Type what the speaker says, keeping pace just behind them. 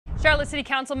Charlotte City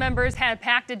Council members had a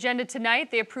packed agenda tonight.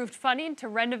 They approved funding to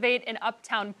renovate an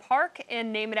Uptown Park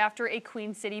and name it after a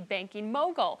Queen City banking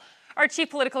mogul. Our chief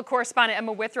political correspondent,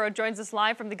 Emma Withrow, joins us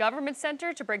live from the Government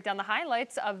Center to break down the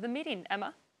highlights of the meeting.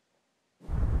 Emma?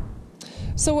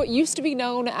 So what used to be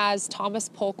known as Thomas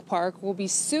Polk Park will be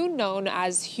soon known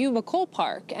as Hugh McColl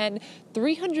Park, and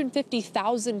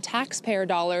 $350,000 taxpayer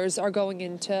dollars are going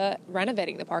into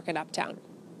renovating the park in Uptown.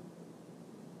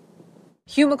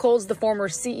 Hugh McColl's the former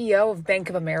CEO of Bank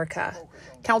of America.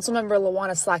 Councilmember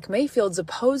Lawana Slack Mayfield's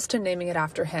opposed to naming it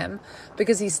after him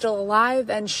because he's still alive,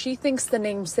 and she thinks the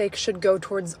namesake should go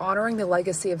towards honoring the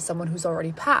legacy of someone who's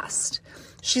already passed.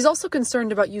 She's also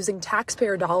concerned about using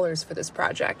taxpayer dollars for this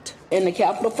project. In the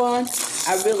capital fund,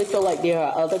 I really feel like there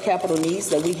are other capital needs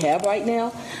that we have right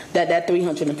now that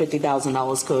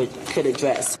 $350,000 could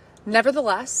address.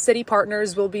 Nevertheless, city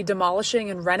partners will be demolishing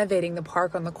and renovating the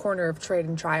park on the corner of Trade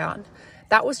and Tryon.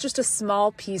 That was just a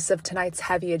small piece of tonight's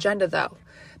heavy agenda, though.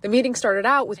 The meeting started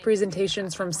out with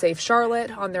presentations from Safe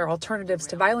Charlotte on their Alternatives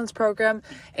to Violence program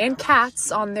and CATS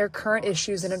on their current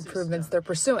issues and improvements they're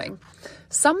pursuing.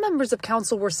 Some members of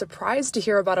council were surprised to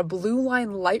hear about a Blue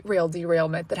Line light rail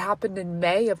derailment that happened in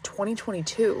May of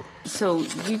 2022. So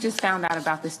you just found out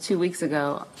about this 2 weeks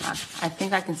ago. I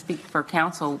think I can speak for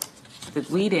council that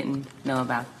we didn't know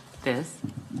about this.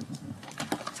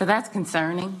 So that's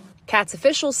concerning. CATS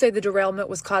officials say the derailment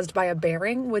was caused by a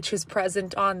bearing, which is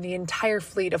present on the entire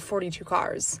fleet of 42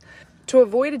 cars. To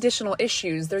avoid additional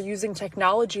issues, they're using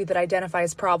technology that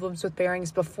identifies problems with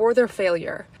bearings before their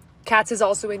failure. CATS is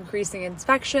also increasing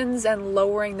inspections and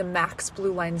lowering the max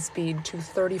Blue Line speed to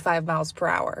 35 miles per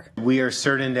hour. We are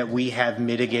certain that we have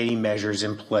mitigating measures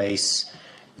in place,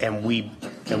 and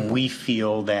we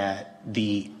feel that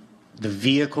the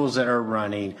vehicles that are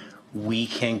running, we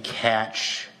can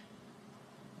catch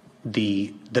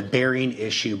the bearing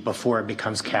issue before it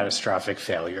becomes catastrophic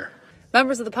failure.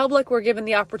 Members of the public were given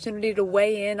the opportunity to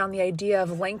weigh in on the idea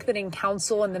of lengthening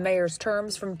council and the mayor's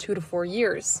terms from 2 to 4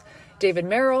 years. David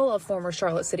Merrill, a former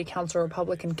Charlotte City Council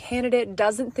Republican candidate,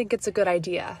 doesn't think it's a good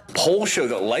idea. Polls show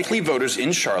that likely voters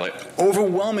in Charlotte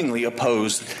overwhelmingly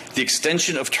oppose the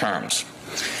extension of terms.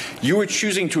 You are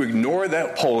choosing to ignore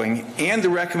that polling and the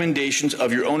recommendations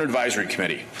of your own advisory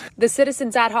committee. The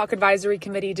Citizens Ad Hoc Advisory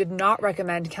Committee did not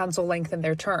recommend council lengthen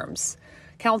their terms.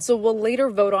 Council will later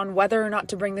vote on whether or not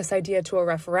to bring this idea to a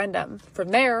referendum. From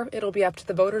there, it'll be up to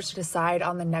the voters to decide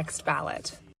on the next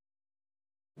ballot.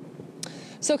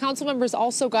 So council members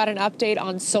also got an update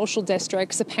on social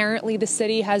districts. Apparently, the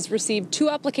city has received 2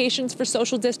 applications for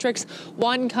social districts,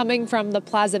 one coming from the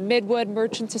Plaza Midwood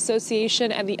Merchants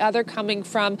Association and the other coming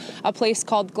from a place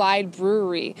called Glide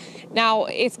Brewery. Now,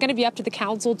 it's going to be up to the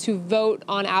council to vote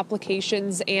on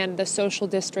applications and the social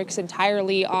districts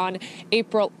entirely on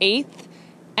April 8th.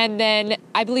 And then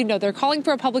they're calling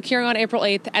for a public hearing on April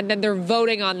 8th, and then they're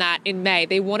voting on that in May.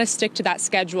 They want to stick to that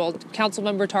schedule.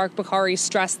 Councilmember Tariq Bakari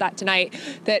stressed that tonight,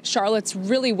 that Charlotte's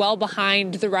really well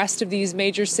behind the rest of these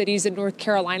major cities in North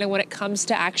Carolina when it comes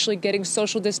to actually getting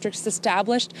social districts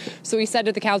established. So he said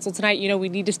to the council tonight, we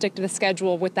need to stick to the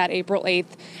schedule with that April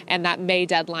 8th and that May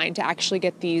deadline to actually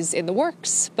get these in the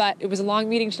works. But it was a long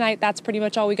meeting tonight. That's pretty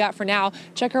much all we got for now.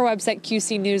 Check our website,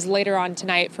 QC News, later on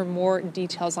tonight for more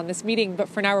details on this meeting. But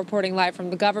for now, reporting live from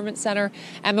the Government Center,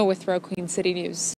 Emma Withrow, Queen City News.